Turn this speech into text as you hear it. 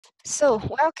So,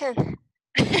 welcome.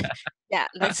 Yeah,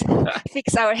 let's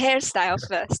fix our hairstyle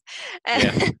first.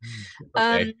 Yeah.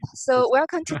 Okay. So,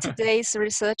 welcome to today's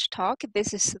research talk.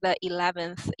 This is the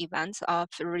 11th event of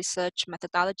the Research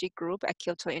Methodology Group at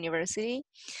Kyoto University.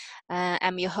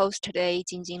 I'm your host today,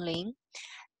 Jingjing Lin.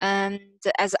 And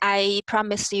as I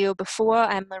promised you before,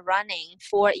 I'm running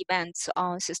 4 events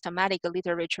on systematic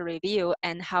literature review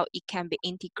and how it can be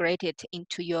integrated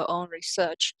into your own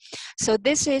research. So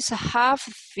this is half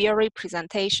theory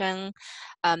presentation,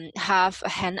 half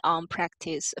hand-on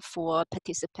practice for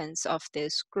participants of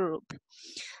this group.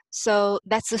 So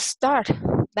that's a start.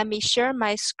 Let me share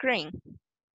my screen.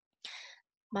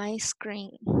 My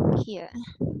screen here.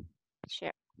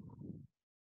 Share.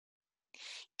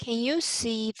 Can you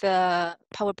see the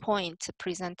PowerPoint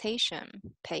presentation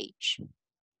page?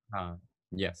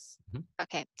 Yes.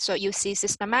 Okay, so you see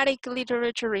Systematic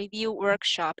Literature Review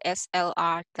Workshop,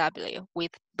 SLRW, with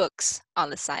books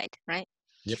on the side, right?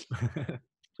 Yep.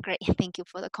 Great, thank you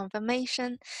for the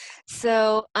confirmation.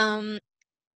 So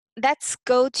let's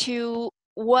go to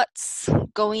what's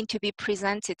going to be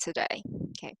presented today.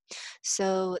 Okay,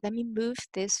 so let me move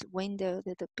this window a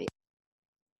little bit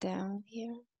down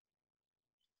here.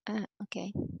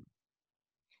 Okay.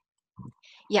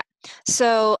 Yeah,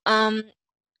 so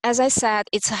as I said,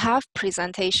 it's half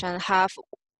presentation, half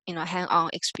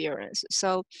hand-on experience.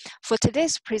 So for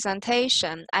today's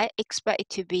presentation, I expect it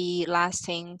to be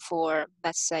lasting for,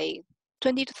 let's say,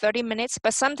 20 to 30 minutes,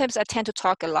 but sometimes I tend to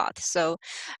talk a lot. So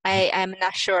I'm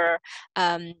not sure,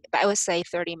 but I would say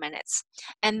 30 minutes.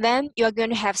 And then you're going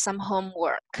to have some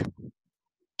homework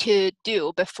to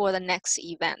do before the next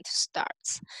event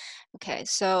starts. Okay,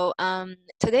 so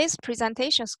today's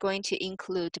presentation is going to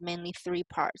include mainly 3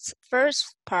 parts.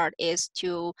 First part is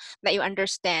to let you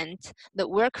understand the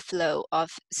workflow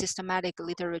of systematic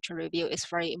literature review is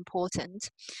very important.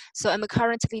 So I'm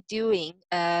currently doing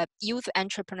a youth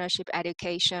entrepreneurship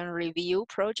education review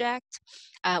project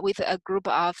with a group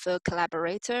of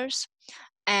collaborators.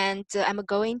 And I'm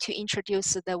going to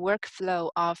introduce the workflow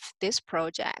of this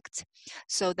project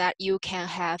so that you can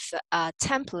have a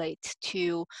template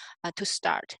to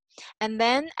start. And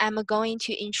then I'm going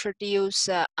to introduce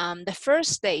the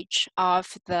first stage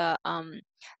of the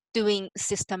doing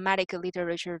systematic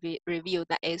literature review,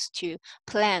 that is to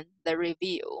plan the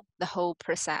review, the whole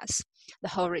process, the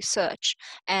whole research.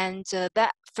 And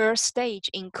that first stage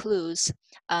includes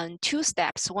 2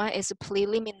 steps. One is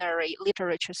preliminary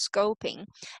literature scoping,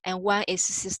 and one is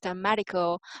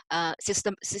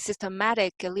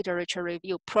systematic literature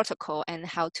review protocol and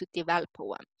how to develop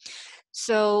one.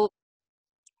 So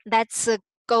let's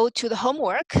go to the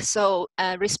homework. So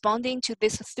responding to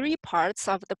these 3 parts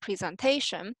of the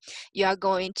presentation, you are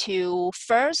going to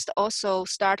first also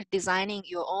start designing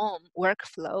your own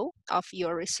workflow of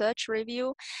your research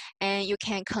review, and you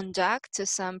can conduct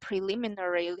some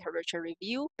preliminary literature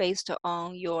review based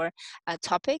on your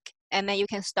topic, and then you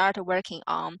can start working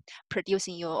on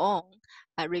producing your own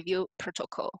review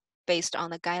protocol based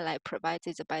on the guideline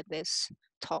provided by this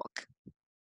talk.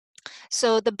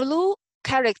 So the blue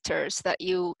characters that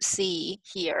you see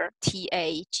here,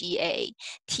 TA, GA.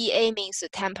 TA means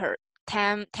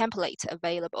template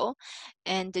available,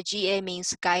 and the GA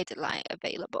means guideline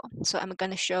available. So I'm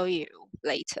going to show you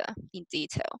later in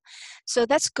detail. So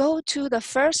let's go to the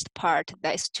first part,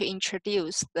 that is to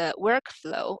introduce the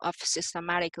workflow of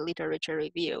systematic literature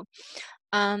review.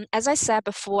 As I said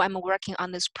before, I'm working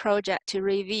on this project to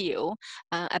review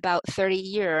about 30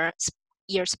 year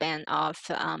span of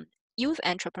youth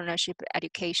entrepreneurship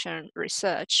education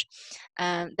research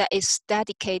that is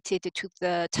dedicated to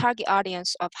the target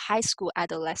audience of high school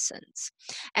adolescents.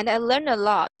 And I learned a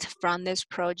lot from this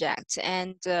project.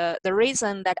 And the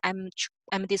reason that I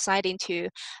decided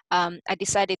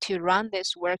to run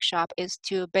this workshop is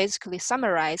to basically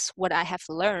summarize what I have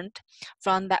learned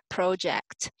from that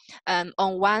project.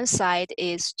 On one side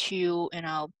is to,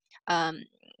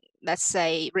 let's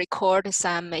say, record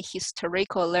some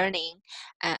historical learning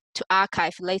to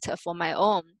archive later for my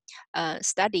own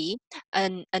study.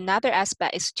 And another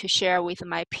aspect is to share with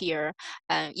my peer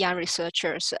young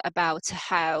researchers about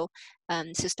how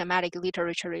systematic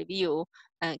literature review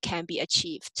can be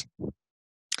achieved.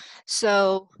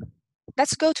 So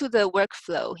let's go to the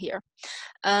workflow here.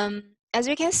 As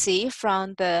you can see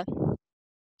from the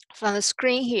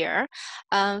screen here,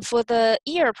 for the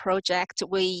year project,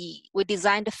 we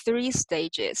designed 3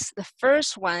 stages. The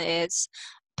first one is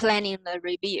planning the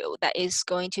review that is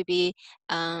going to be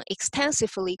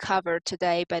extensively covered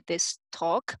today by this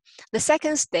talk. The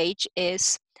second stage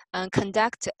is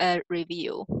conduct a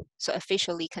review. so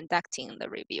officially conducting the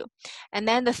review. And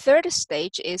then the third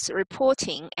stage is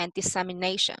reporting and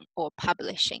dissemination, or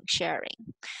publishing,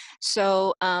 sharing.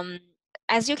 So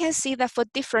as you can see that for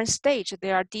different stage,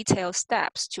 there are detailed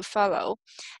steps to follow.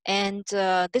 And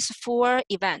these 4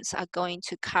 events are going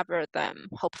to cover them,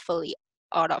 hopefully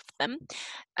all of them.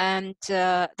 And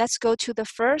let's go to the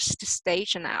first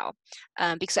stage now,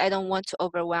 because I don't want to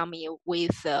overwhelm you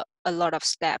with a lot of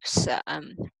steps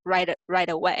right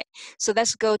away. So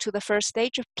let's go to the first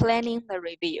stage of planning the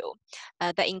review.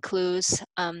 That includes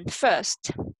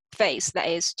first phase, that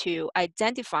is to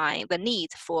identify the need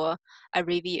for a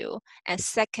review, and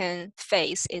second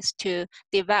phase is to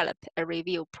develop a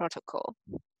review protocol.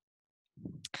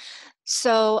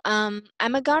 So I'm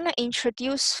gonna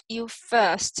introduce you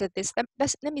first to this.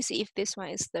 Let me see if this one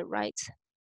is the right.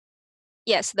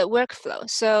 Yes, the workflow.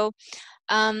 So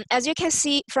as you can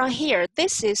see from here,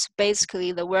 this is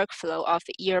basically the workflow of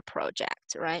the year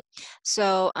project, right?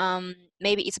 So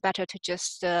maybe it's better to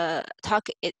just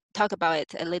talk about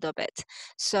it a little bit.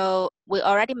 So we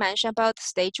already mentioned about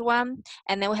stage 1,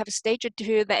 and then we have stage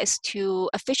 2, that is to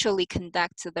officially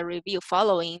conduct the review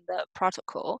following the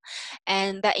protocol,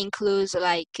 and that includes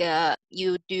like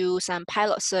you do some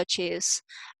pilot searches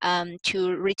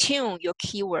to retune your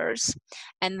keywords,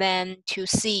 and then to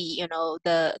see, you know,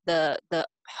 the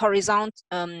horizontal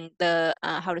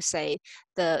how to say,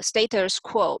 the status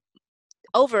quo,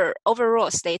 overall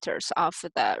status of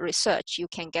the research. You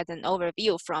can get an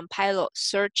overview from pilot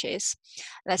searches.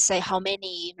 Let's say how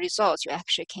many results you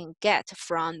actually can get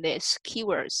from these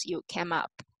keywords you came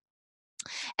up.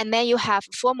 And then you have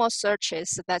formal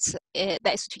searches, that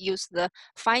is to use the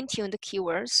fine-tuned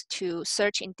keywords to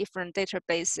search in different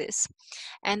databases.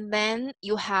 And then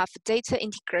you have data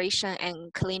integration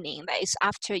and cleaning. That is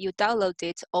after you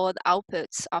downloaded all the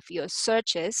outputs of your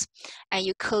searches and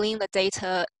you clean the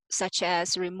data, such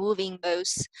as removing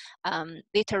those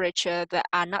literature that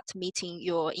are not meeting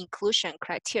your inclusion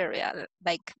criteria,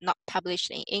 like not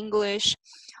published in English,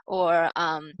 or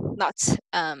not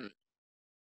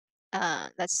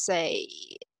let's say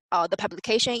the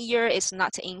publication year is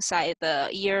not inside the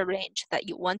year range that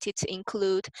you wanted to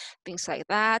include, things like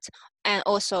that. And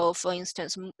also, for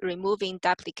instance, removing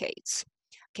duplicates.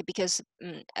 Okay, because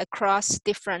across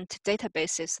different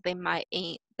databases,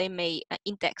 they may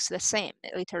index the same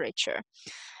literature.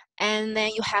 And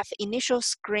then you have initial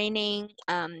screening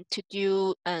to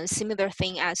do a similar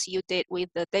thing as you did with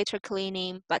the data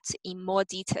cleaning, but in more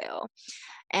detail.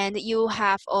 And you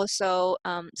have also,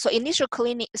 so initial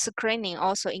screening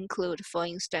also include, for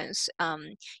instance,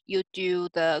 you do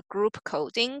the group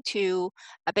coding to,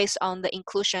 based on the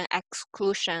inclusion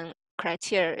exclusion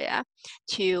criteria,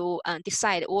 to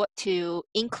decide what to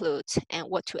include and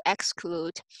what to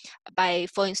exclude by,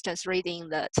 for instance, reading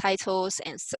the titles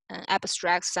and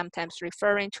abstracts, sometimes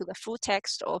referring to the full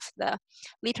text of the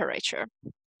literature.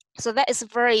 So that is a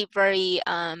very, very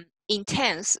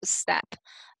intense step,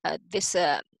 this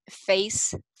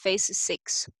phase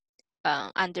 6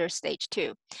 under stage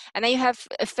 2. And then you have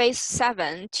phase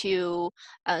 7 to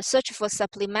search for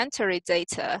supplementary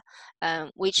data,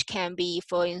 which can be,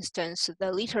 for instance,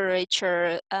 the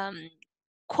literature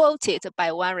quoted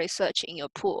by one research in your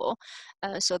pool.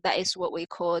 So that is what we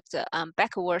call the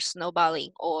backward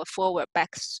snowballing, or forward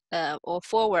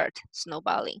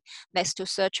snowballing. That's to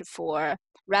search for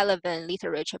relevant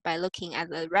literature by looking at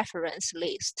the reference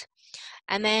list.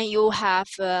 And then you have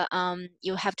to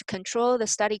control the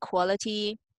study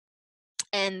quality,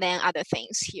 and then other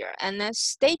things here. And then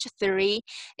stage 3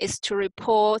 is to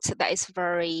report. That is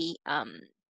very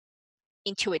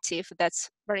intuitive, that's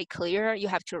very clear. You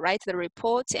have to write the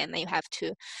report, and then you have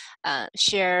to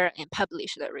share and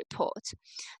publish the report.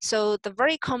 So the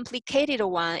very complicated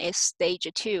one is stage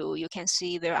 2. You can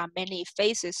see there are many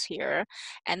phases here,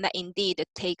 and that indeed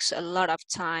takes a lot of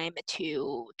time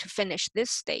to finish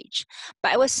this stage.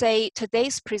 But I would say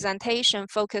today's presentation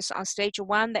focus on stage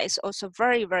 1. That is also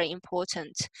very, very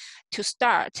important to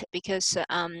start, because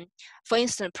for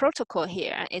instance, protocol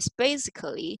here is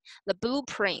basically the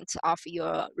blueprint of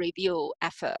your review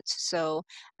effort. So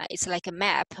it's like a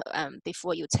map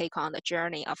before you take on the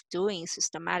journey of doing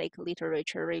systematic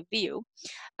literature review.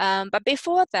 But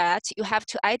before that, you have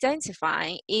to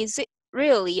identify, is it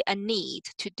really a need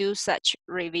to do such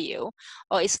review,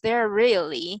 or is there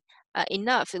really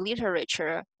enough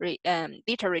literature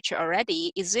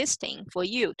already existing for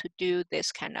you to do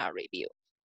this kind of review?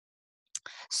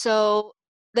 So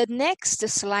the next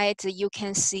slide, you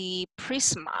can see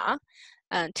Prisma.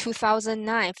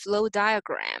 2009 flow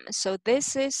diagram. So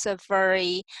this is a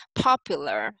very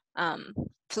popular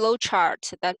flow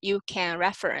chart that you can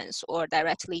reference or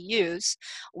directly use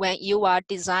when you are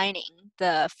designing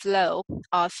the flow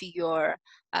of your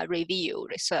review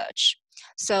research.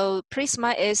 So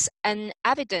PRISMA is an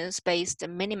evidence-based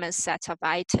minimum set of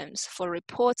items for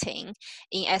reporting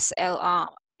in SLR,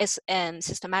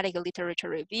 systematic literature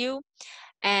review,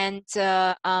 and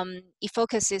it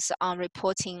focuses on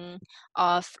reporting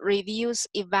of reviews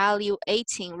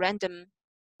evaluating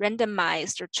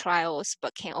randomized trials,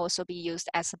 but can also be used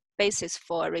as a basis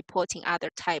for reporting other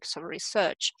types of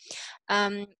research.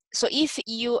 So if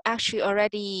you actually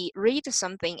already read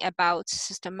something about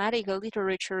systematic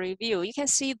literature review, you can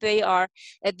see they are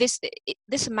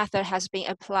this method has been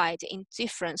applied in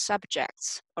different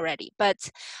subjects already.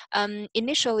 But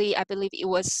initially, I believe it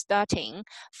was starting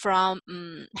from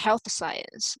health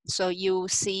science. So you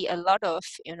see a lot of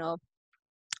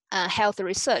health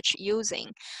research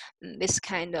using this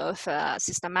kind of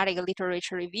systematic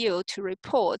literature review to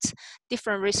report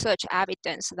different research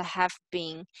evidence that have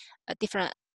been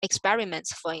different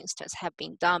experiments, for instance, have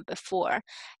been done before.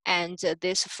 And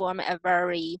this form a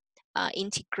very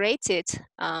integrated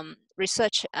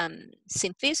research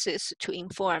synthesis to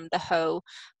inform the whole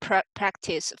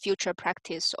future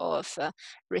practice of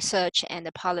research and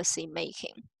policy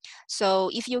making.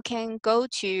 So if you can go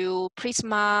to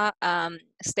Prisma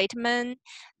statement,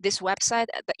 this website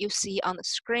that you see on the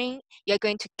screen, you're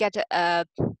going to get a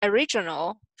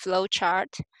original flow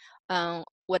chart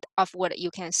of what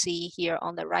you can see here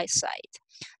on the right side.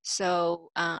 So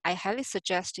I highly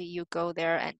suggest you go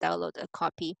there and download a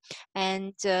copy.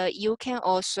 And you can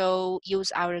also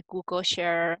use our Google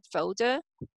Share folder.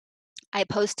 I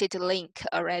posted a link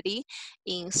already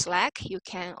in Slack. You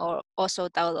can also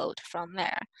download from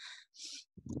there.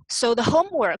 So the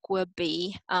homework will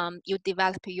be you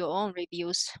develop your own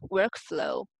reviews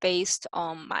workflow based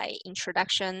on my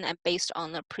introduction and based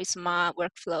on the Prisma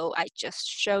workflow I just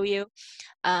show you.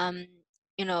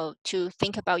 To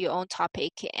think about your own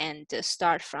topic and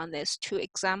start from these two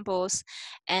examples.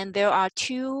 And there are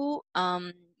two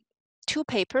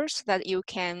papers that you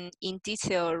can in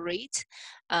detail read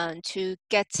to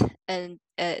get an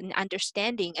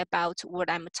understanding about what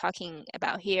I'm talking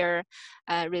about here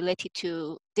related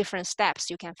to different steps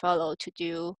you can follow to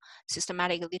do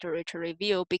systematic literature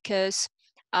review. Because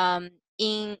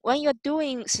when you're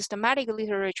doing systematic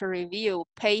literature review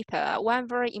paper, one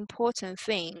very important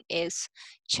thing is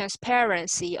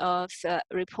transparency of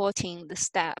reporting the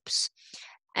steps.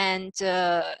 And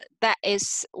that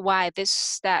is why this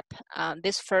step,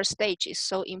 this first stage is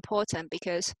so important,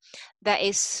 because that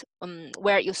is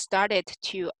where you started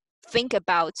to think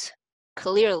about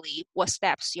clearly what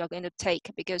steps you're going to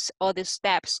take, because all these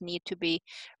steps need to be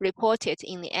reported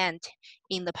in the end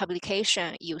in the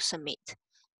publication you submit.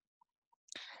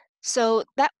 So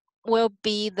that will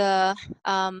be the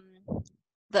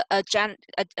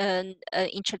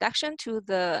introduction to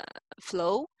the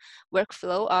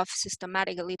workflow of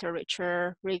systematic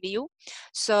literature review.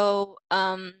 So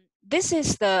this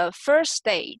is the first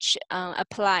stage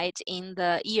applied in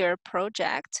the year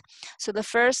project. So the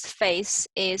first phase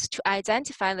is to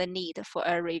identify the need for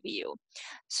a review.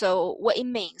 So what it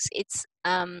means, it's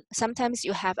sometimes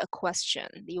you have a question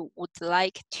you would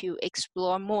like to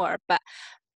explore more, but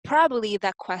probably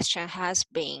that question has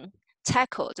been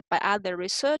tackled by other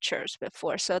researchers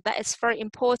before. So that is very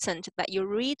important that you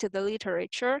read the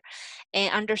literature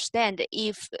and understand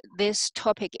if this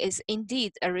topic is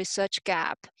indeed a research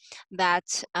gap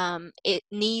that it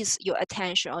needs your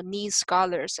attention or needs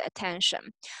scholars'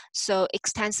 attention. So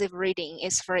extensive reading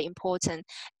is very important.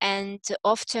 And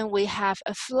often we have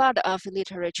a flood of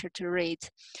literature to read.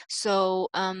 So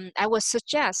I would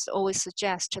always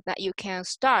suggest that you can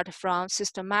start from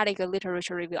systematic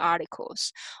literature review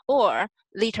articles or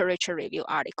literature review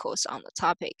articles on the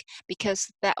topic, because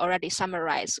that already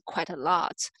summarizes quite a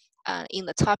lot in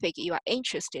the topic you are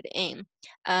interested in.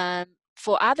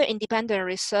 For other independent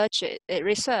research,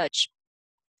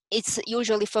 it's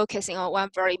usually focusing on one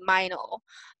very minor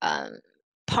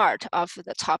part of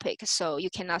the topic, so you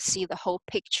cannot see the whole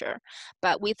picture.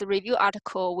 But with the review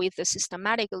article, with the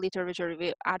systematic literature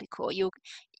review article, you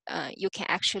can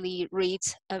actually read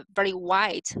a very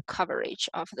wide coverage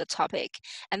of the topic,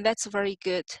 and that's a very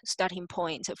good starting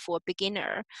point for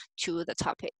beginner to the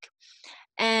topic.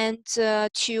 And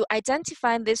to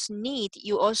identify this need,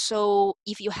 you also,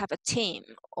 if you have a team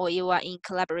or you are in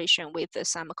collaboration with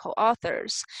some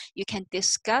co-authors, you can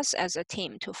discuss as a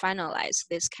team to finalize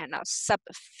this kind of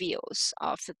subfields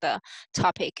of the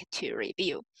topic to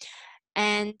review.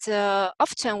 And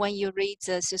often when you read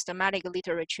the systematic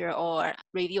literature or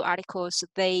review articles,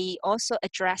 they also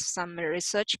address some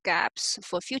research gaps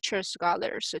for future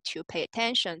scholars to pay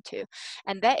attention to.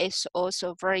 And that is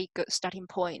also a very good starting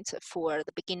point for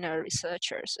the beginner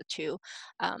researchers to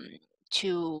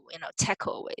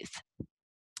tackle with.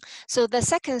 So the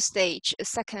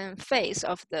second phase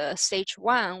of the stage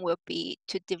 1 will be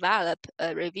to develop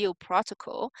a review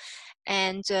protocol,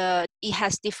 and it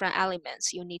has different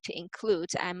elements you need to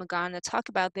include. I'm gonna talk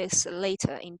about this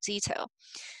later in detail.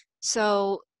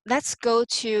 So let's go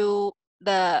to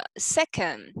the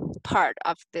second part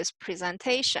of this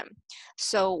presentation.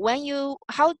 So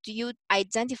how do you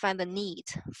identify the need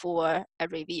for a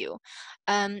review?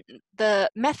 The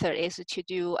method is to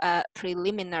do a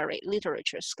preliminary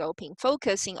literature scoping,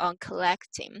 focusing on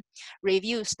collecting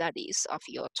review studies of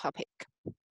your topic.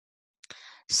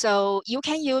 So you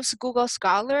can use Google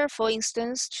Scholar, for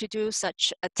instance, to do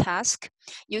such a task.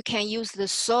 You can use the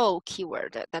SOL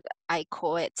keyword that I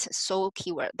call it SOL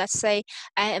keyword. Let's say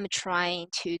I am trying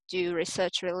to do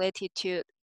research related to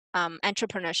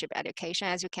entrepreneurship education,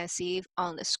 as you can see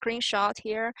on the screenshot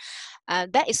here.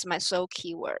 That is my sole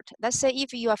keyword. Let's say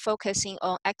if you are focusing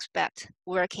on expat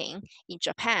working in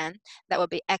Japan, that would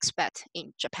be expat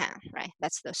in Japan, right?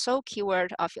 That's the sole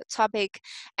keyword of your topic.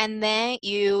 And then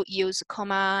you use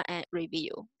comma and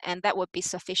review, and that would be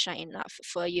sufficient enough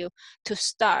for you to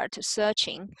start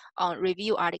searching on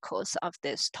review articles of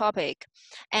this topic.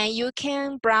 And you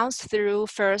can browse through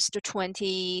first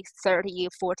 20, 30,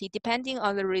 40, depending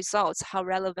on the results, how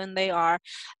relevant they are.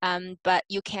 But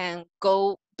you can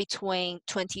go between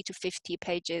 20 to 50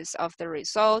 pages of the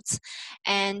results.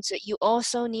 And you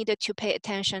also needed to pay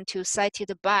attention to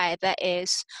cited by, that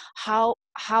is how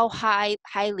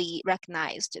highly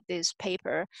recognized this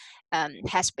paper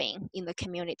has been in the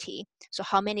community. So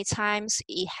how many times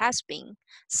it has been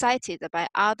cited by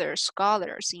other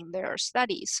scholars in their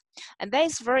studies. And that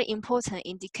is very important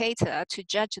indicator to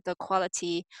judge the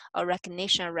quality or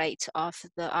recognition rate of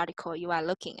the article you are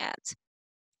looking at.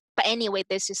 But anyway,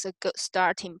 this is a good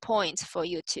starting point for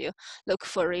you to look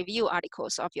for review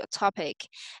articles of your topic.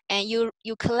 And you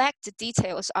collect the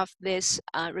details of these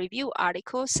review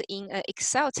articles in an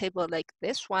Excel table like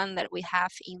this one that we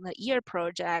have in the year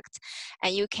project.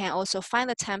 And you can also find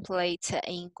the template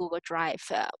in Google Drive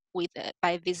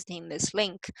by visiting this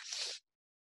link.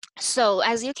 So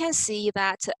as you can see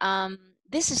that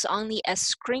this is only a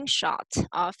screenshot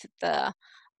of the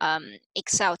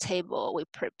Excel table we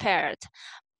prepared.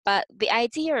 But the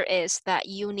idea is that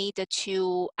you need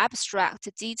to abstract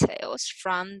details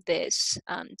from these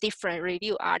different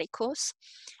review articles,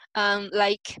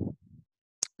 like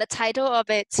the title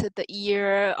of it, the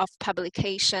year of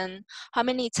publication, how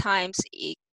many times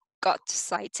it got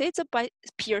cited by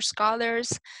peer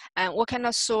scholars, and what kind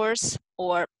of source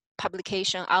or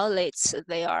publication outlets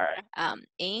they are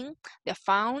they're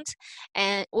found,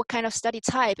 and what kind of study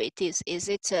type it is. Is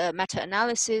it a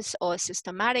meta-analysis or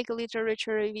systematic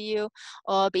literature review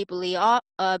or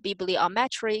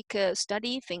bibliometric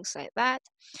study, things like that.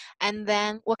 And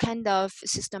then what kind of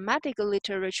systematic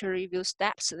literature review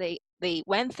steps they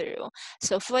went through.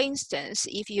 So for instance,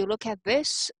 if you look at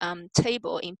this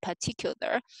table in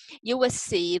particular, you will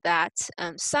see that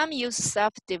some use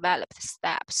self-developed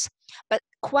steps, but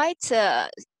quite a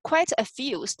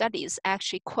few studies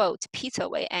actually quote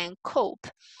Peterway and Cope.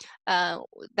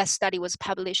 That study was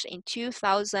published in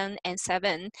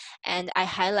 2007, and I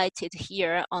highlighted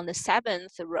here on the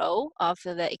 7th row of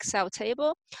the Excel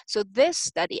table. So this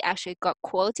study actually got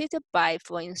quoted by,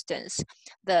 for instance,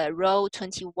 the row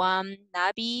 21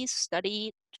 Nabi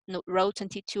study, row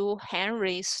 22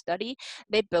 Henry study.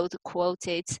 They both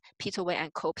quoted Peterway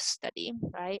and Cope's study,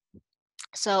 right?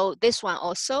 So this one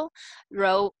also,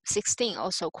 row 16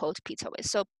 also quote Peterway.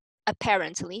 So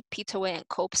apparently Peterway and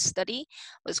Cope's study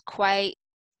was quite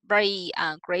very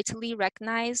greatly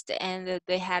recognized, and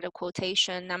they had a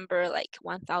quotation number like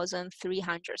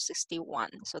 1,361.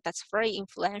 So that's very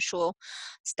influential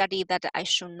study that I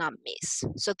should not miss.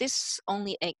 So this is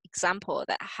only an example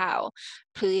that how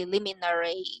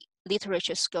preliminary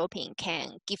literature scoping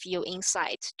can give you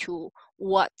insight to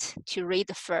what to read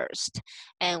first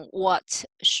and what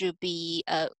should be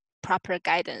a proper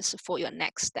guidance for your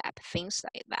next step, things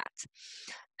like that.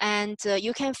 And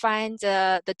you can find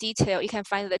the detail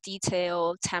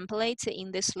template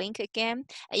in this link again.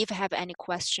 And if you have any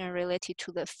question related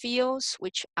to the fields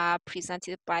which are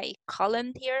presented by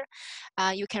Colin here,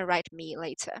 you can write me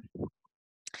later.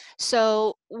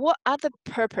 So what are the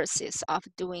purposes of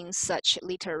doing such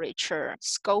literature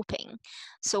scoping?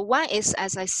 So one is,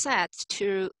 as I said,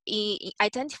 to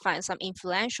identify some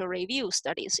influential review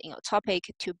studies in a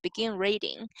topic to begin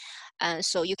reading.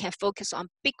 So you can focus on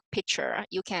big picture.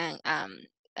 You can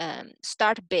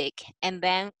start big and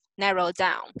then narrow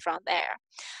down from there.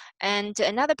 And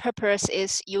another purpose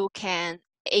is you can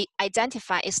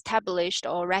identify established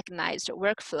or recognized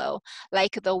workflow,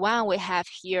 like the one we have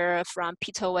here from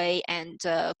Peter Wei and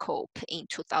Cope in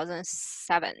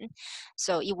 2007.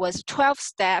 So it was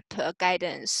 12-step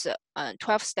guidance,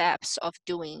 12 steps of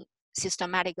doing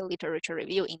systematic literature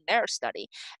review in their study.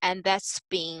 And that's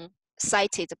being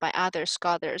cited by other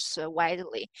scholars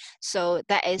widely. So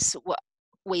that is what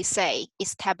we say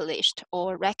established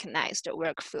or recognized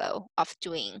workflow of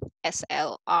doing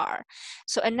SLR.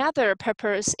 So another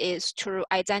purpose is to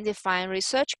identify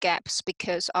research gaps,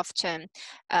 because often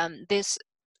this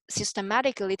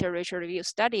systematic literature review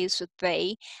studies,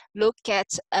 they look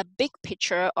at a big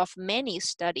picture of many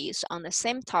studies on the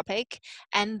same topic,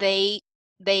 and they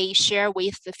share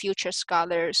with the future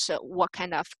scholars what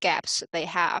kind of gaps they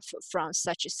have from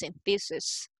such a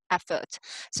synthesis effort.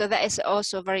 So that is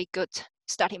also a very good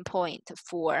starting point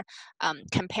for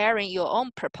comparing your own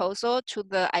proposal to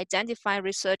the identified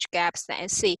research gaps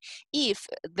and see if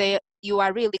you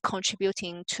are really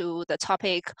contributing to the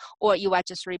topic or you are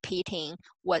just repeating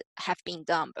what have been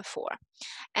done before.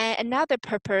 And another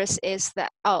purpose is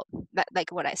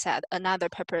like what I said, another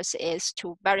purpose is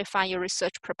to verify your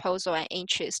research proposal and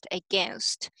interest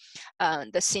against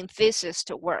the synthesis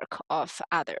work of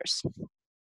others.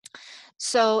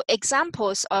 So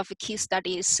examples of key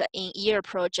studies in year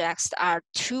projects are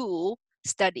two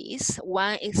studies.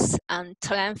 One is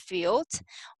Tlanfield,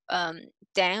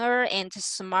 Danger and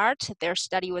Smart. Their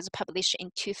study was published in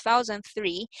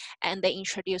 2003, and they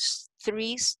introduced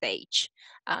three-stage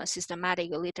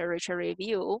systematic literature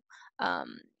review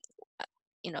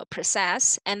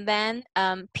process. And then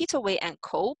Peter Wei and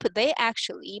Cope, they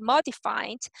actually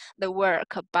modified the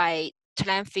work by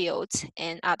Tlanfield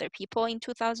and other people in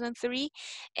 2003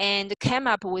 and came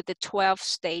up with the 12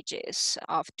 stages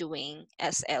of doing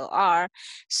SLR.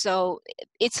 So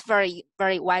it's very,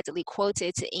 very widely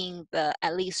quoted in the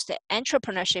at least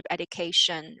entrepreneurship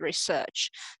education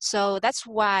research. So that's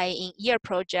why in year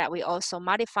project, we also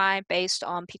modify based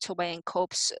on Peter Wei and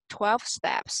Cope's 12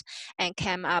 steps and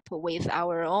came up with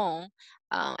our own,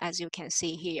 as you can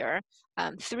see here,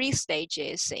 3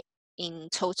 stages in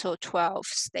total 12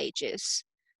 stages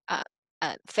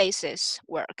phases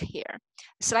work here.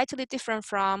 Slightly different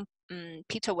from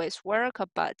Peter Wei's work,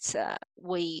 but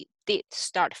we did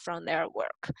start from their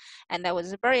work. And that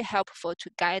was very helpful to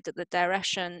guide the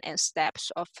direction and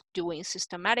steps of doing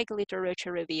systematic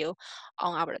literature review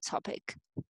on our topic.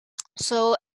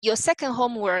 So your second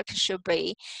homework should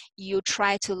be you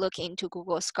try to look into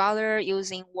Google Scholar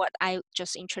using what I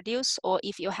just introduced, or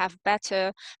if you have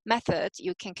better method,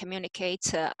 you can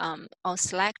communicate on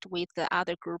Slack with the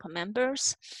other group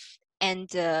members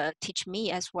and teach me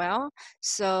as well.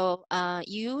 So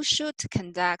you should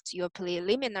conduct your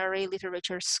preliminary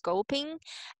literature scoping,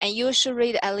 and you should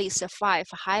read at least 5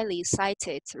 highly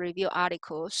cited review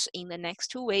articles in the next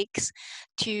 2 weeks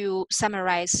to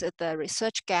summarize the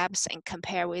research gaps and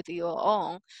compare with your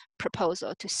own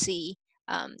proposal to see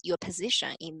your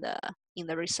position in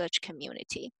the research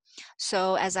community.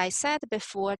 So as I said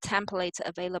before, templates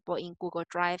available in Google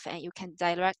Drive, and you can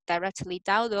directly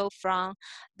download from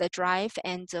the drive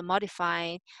and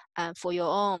modify for your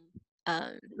own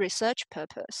research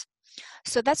purpose.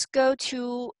 So let's go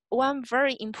to one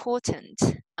very important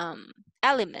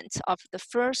element of the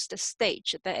first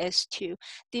stage, that is to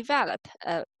develop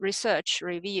a research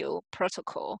review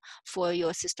protocol for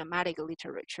your systematic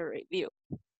literature review.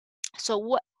 So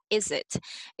what is it?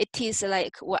 It is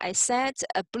like what I said,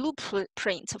 a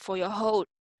blueprint for your whole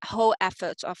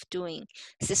effort of doing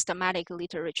systematic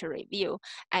literature review.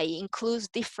 It includes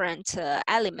different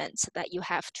elements that you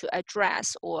have to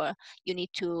address or you need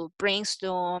to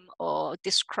brainstorm or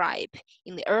describe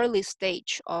in the early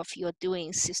stage of your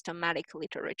doing systematic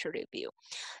literature review.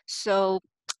 So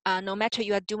no matter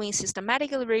you are doing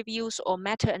systematic reviews or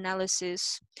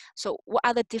meta-analysis, so what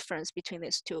are the difference between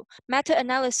these two?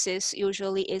 Meta-analysis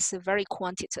usually is very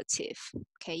quantitative.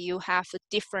 Okay, you have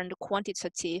different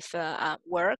quantitative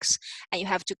works, and you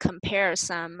have to compare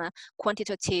some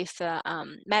quantitative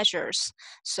measures.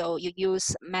 So you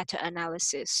use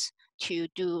meta-analysis to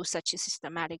do such a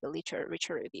systematic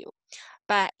literature review.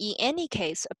 But in any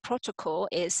case, a protocol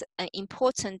is an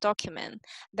important document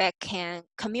that can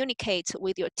communicate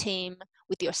with your team,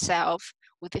 with yourself,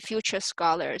 with the future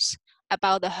scholars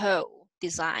about the whole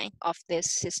design of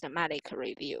this systematic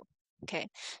review. Okay,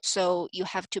 so you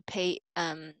have to pay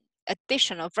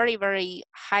additional very, very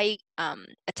high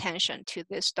attention to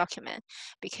this document,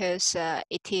 because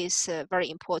it is very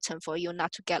important for you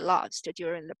not to get lost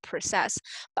during the process.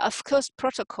 But of course,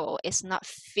 protocol is not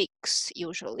fixed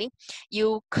usually.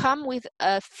 You come with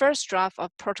a first draft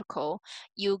of protocol,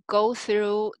 you go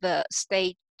through the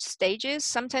stages.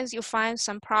 Sometimes you find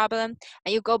some problem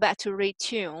and you go back to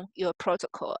retune your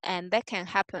protocol, and that can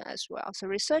happen as well. So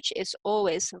research is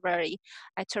always a very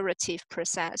iterative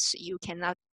process. You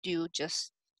cannot do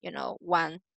just,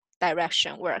 one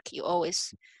direction work. You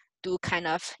always do kind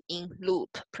of in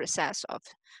loop process of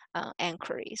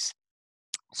inquiries.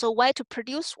 So why to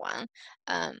produce one?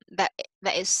 That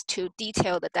is to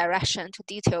detail the direction, to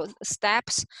detail the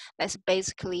steps. That's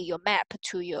basically your map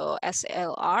to your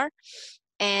SLR.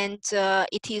 And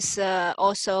it is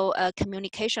also a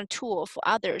communication tool for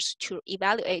others to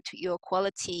evaluate your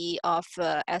quality of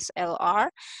SLR,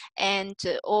 and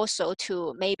also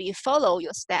to maybe follow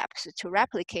your steps to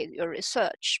replicate your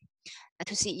research,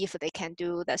 to see if they can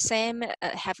do the same,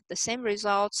 have the same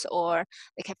results, or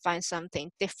they can find something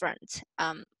different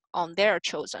on their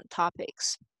chosen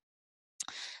topics.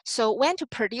 So when to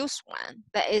produce one?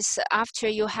 That is after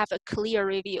you have a clear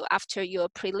review, after your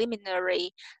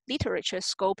preliminary literature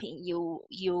scoping,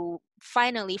 you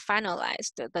finally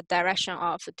finalized the direction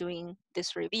of doing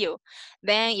this review.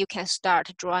 Then you can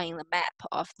start drawing the map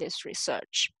of this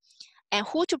research. And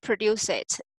who to produce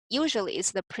it? Usually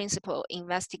it's the principal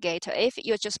investigator. If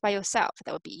you're just by yourself,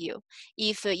 that would be you.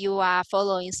 If you are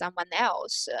following someone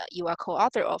else, you are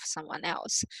co-author of someone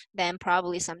else, then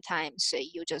probably sometimes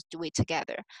you just do it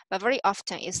together. But very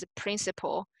often it's the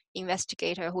principal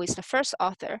investigator who is the first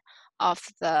author of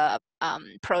the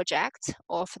project,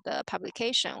 of the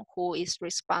publication, who is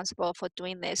responsible for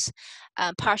doing this,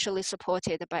 partially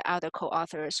supported by other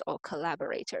co-authors or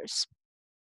collaborators.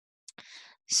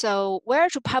 So where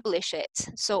to publish it?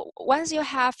 So once you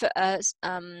have a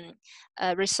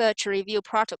research review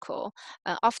protocol,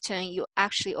 often you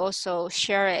actually also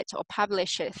share it or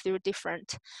publish it through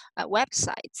different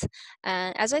websites.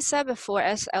 And as I said before,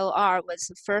 SLR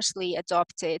was firstly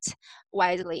adopted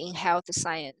widely in health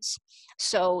science.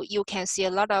 So you can see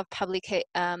a lot of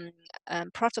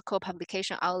protocol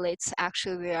publication outlets.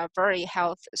 Actually, they are very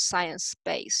health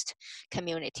science-based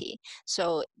community.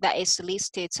 So that is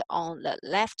listed on the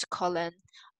left column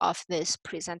of this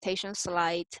presentation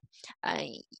slide.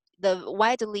 The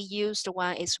widely used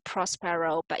one is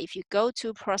Prospero, but if you go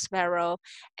to Prospero,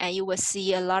 and you will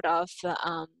see a lot of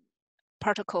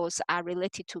protocols are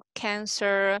related to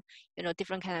cancer,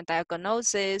 different kind of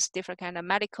diagnosis, different kind of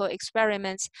medical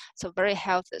experiments. So very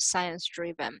health science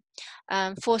driven.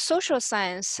 For social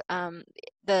science,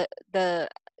 the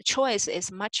choice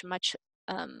is much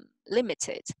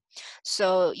limited.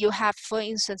 So you have, for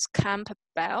instance,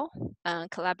 Campbell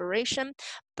collaboration.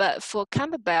 But for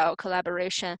Campbell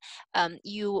collaboration,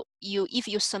 if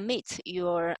you submit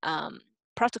your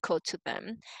protocol to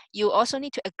them, you also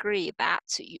need to agree that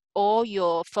all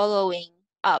your follow-up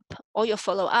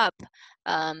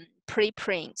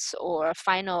preprints or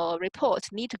final report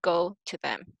need to go to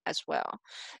them as well.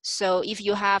 So if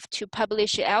you have to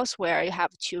publish it elsewhere, you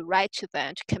have to write to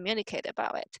them to communicate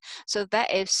about it. So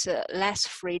that is less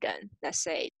freedom, let's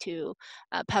say, to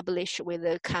publish with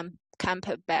the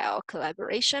Campbell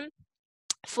collaboration.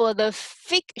 For the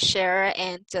Figshare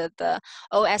and the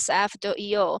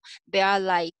OSF.io, they are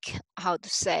like, how to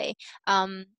say,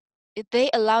 they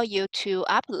allow you to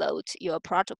upload your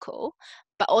protocol,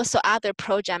 but also other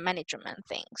project management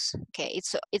things. Okay,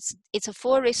 it's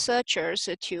for researchers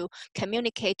to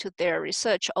communicate to their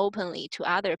research openly to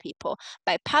other people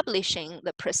by publishing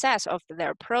the process of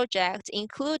their project,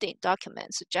 including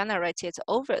documents generated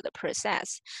over the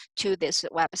process, to this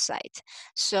website.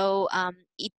 So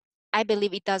I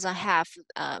believe it doesn't have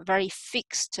a very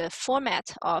fixed format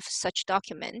of such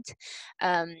document.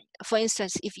 For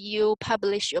instance, if you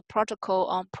publish your protocol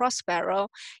on Prospero,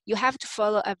 you have to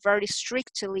follow a very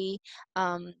strictly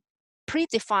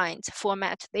predefined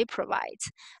format they provide.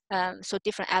 So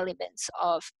different elements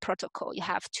of protocol you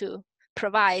have to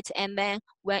provide, and then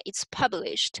when it's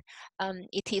published,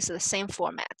 it is the same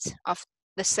format of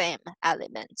the same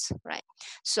elements, right?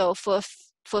 So for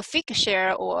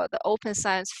Figshare or the Open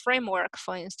Science Framework,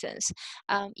 for instance,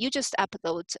 you just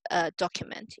upload a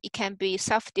document. It can be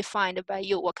self-defined by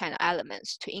you what kind of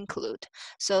elements to include.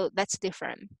 So that's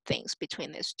different things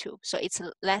between these two. So it's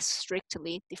less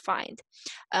strictly defined.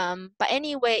 But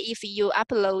anyway, if you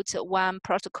upload one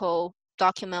protocol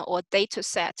document or data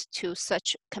set to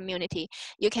such community,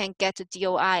 you can get a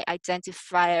DOI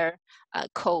identifier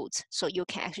code, so you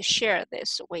can actually share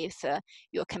this with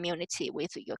your community,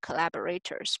 with your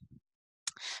collaborators.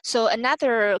 So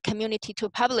another community to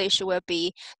publish will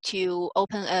be to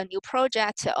open a new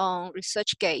project on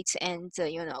ResearchGate, and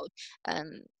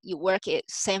you work it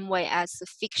same way as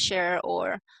Figshare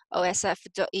or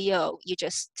OSF.io. You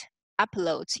just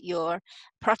upload your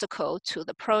protocol to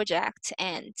the project,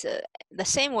 and the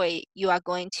same way you are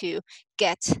going to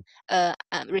get a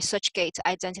ResearchGate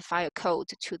identifier code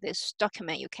to this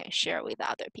document you can share with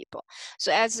other people.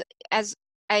 So as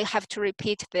I have to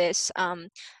repeat this,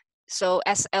 so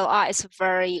SLR is a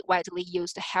very widely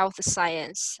used health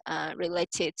science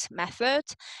related method.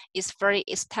 It's very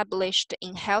established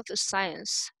in health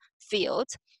science field.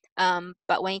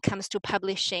 But when it comes to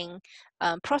publishing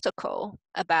protocol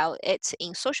about it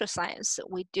in social science,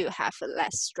 we do have a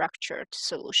less structured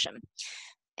solution.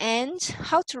 And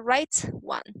how to write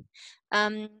one.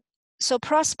 So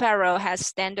Prospero has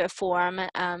standard form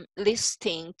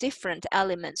listing different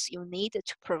elements you need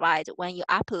to provide when you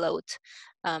upload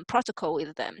protocol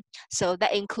with them. So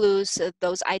that includes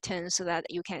those items that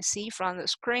you can see from the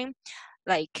screen,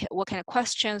 like what kind of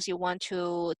questions you want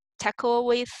to tackle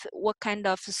with, what kind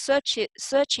of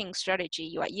searching strategy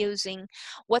you are using,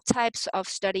 what types of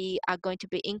study are going to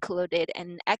be included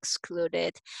and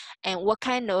excluded, and what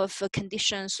kind of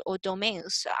conditions or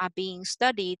domains are being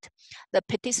studied, the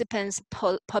participants'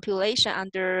 population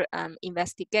under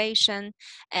investigation,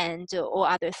 and all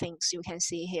other things you can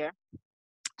see here.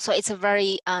 So it's a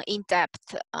very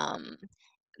in-depth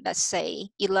let's say,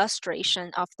 illustration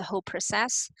of the whole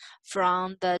process,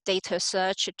 from the data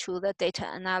search to the data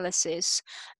analysis,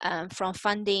 from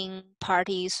funding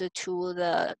parties to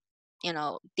the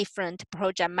different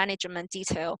project management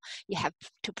detail you have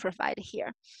to provide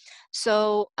here.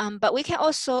 So, but we can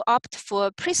also opt for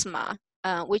Prisma,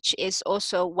 which is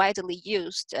also widely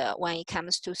used when it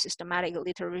comes to systematic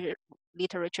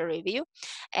literature review.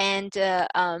 And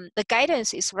the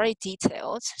guidance is very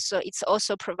detailed. So it's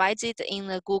also provided in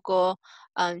the Google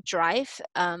Drive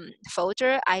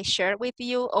folder I shared with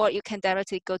you, or you can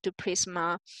directly go to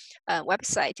Prisma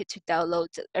website to download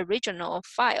the original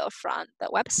file from the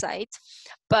website.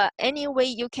 But anyway,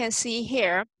 you can see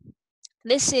here,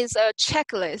 this is a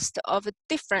checklist of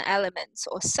different elements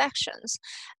or sections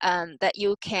that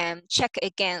you can check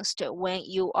against when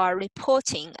you are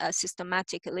reporting a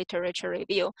systematic literature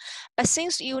review. But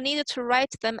since you need to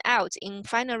write them out in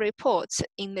final reports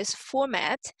in this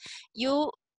format, you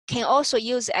can also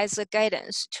use it as a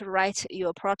guidance to write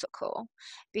your protocol,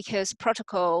 because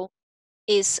protocol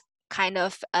is kind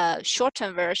of a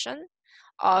shortened version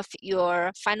of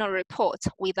your final report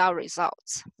without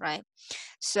results, right?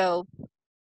 So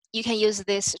you can use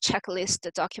this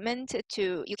checklist document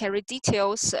you can read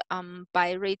details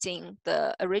by reading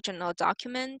the original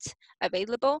document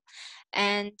available.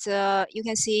 And you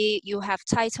can see you have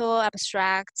title,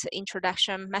 abstract,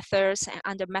 introduction, methods, and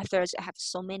under methods, you have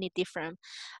so many different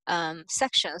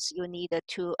sections you need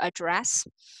to address.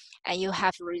 And you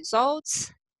have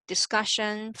results,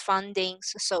 discussion,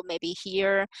 findings. So maybe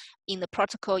here in the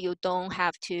protocol, you don't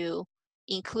have to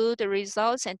include the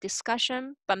results and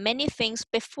discussion, but many things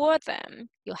before them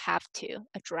you have to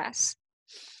address.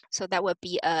 So that would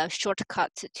be a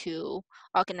shortcut to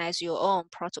organize your own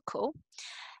protocol.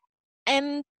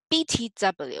 And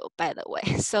BTW, by the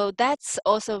way. So that's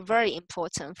also very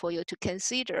important for you to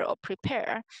consider or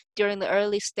prepare during the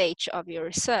early stage of your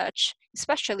research,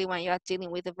 especially when you are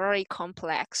dealing with a very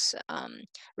complex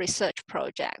research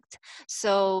project.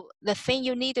 So the thing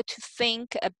you need to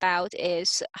think about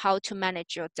is how to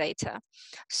manage your data.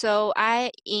 So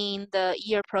I, in the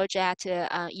year project,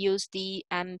 use the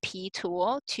MP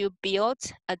tool to build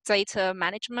a data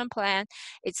management plan.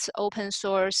 It's open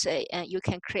source, and you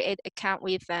can create account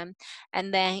with them.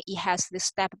 And then it has this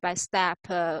step-by-step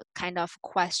kind of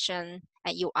question,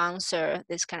 and you answer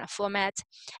this kind of format.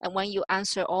 And when you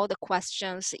answer all the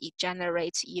questions, it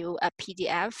generates you a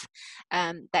PDF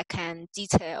that can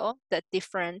detail the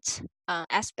different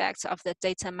aspects of the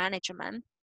data management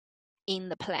in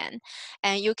the plan.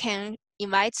 And you can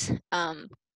invite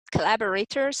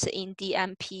collaborators in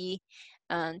DMP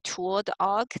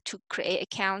tool.org to create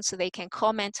accounts so they can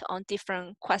comment on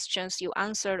different questions you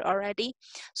answered already.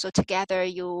 So together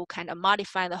you kind of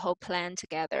modify the whole plan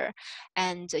together,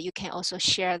 and you can also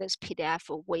share this PDF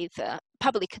with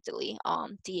publicly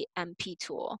on the MP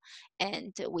tool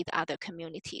and with other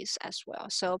communities as well.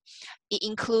 So it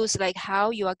includes like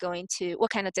how you are going to, what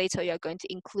kind of data you are going to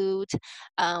include,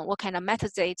 what kind of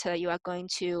metadata you are going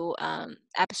to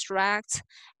abstract,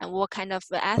 and what kind of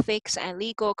ethics and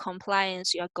legal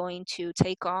compliance you are going to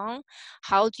take on.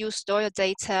 How do you store your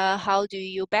data? How do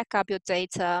you back up your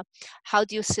data? How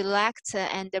do you select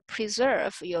and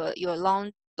preserve your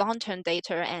long-term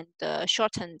data and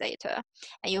short-term data?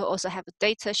 And you also have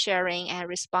data sharing and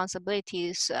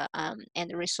responsibilities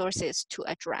and resources to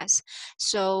address.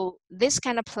 So this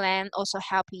kind of plan also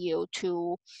help you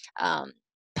to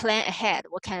plan ahead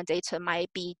what kind of data might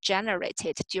be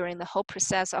generated during the whole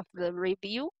process of the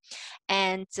review,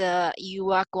 and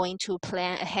you are going to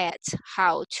plan ahead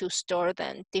how to store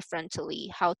them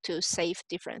differently, how to save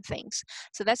different things.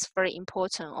 So that's very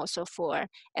important also for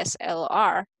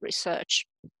SLR research.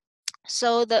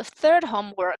 So the third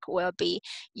homework will be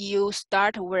you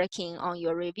start working on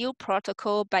your review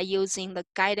protocol by using the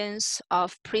guidance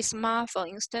of Prisma, for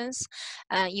instance.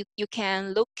 You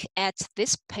can look at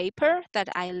this paper that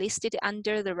I listed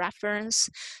under the reference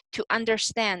to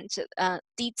understand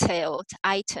detailed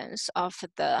items of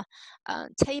the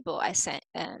table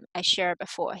I shared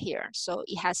before here. So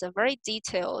it has a very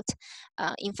detailed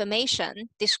information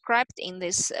described in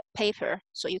this paper,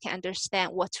 so you can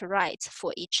understand what to write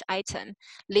for each item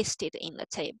listed in the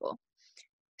table.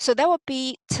 So that will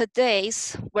be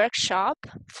today's workshop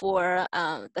for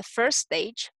the first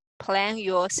stage, plan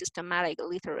your systematic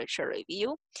literature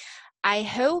review. I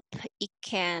hope it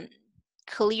can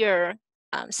clear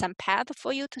some path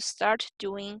for you to start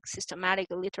doing systematic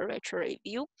literature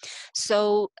review.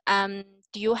 So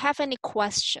do you have any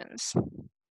questions?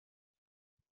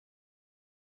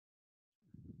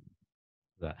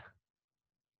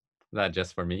 That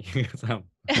just for me. So.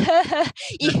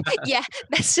 Yeah,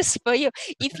 that's just for you.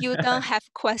 If you don't have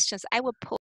questions, I will put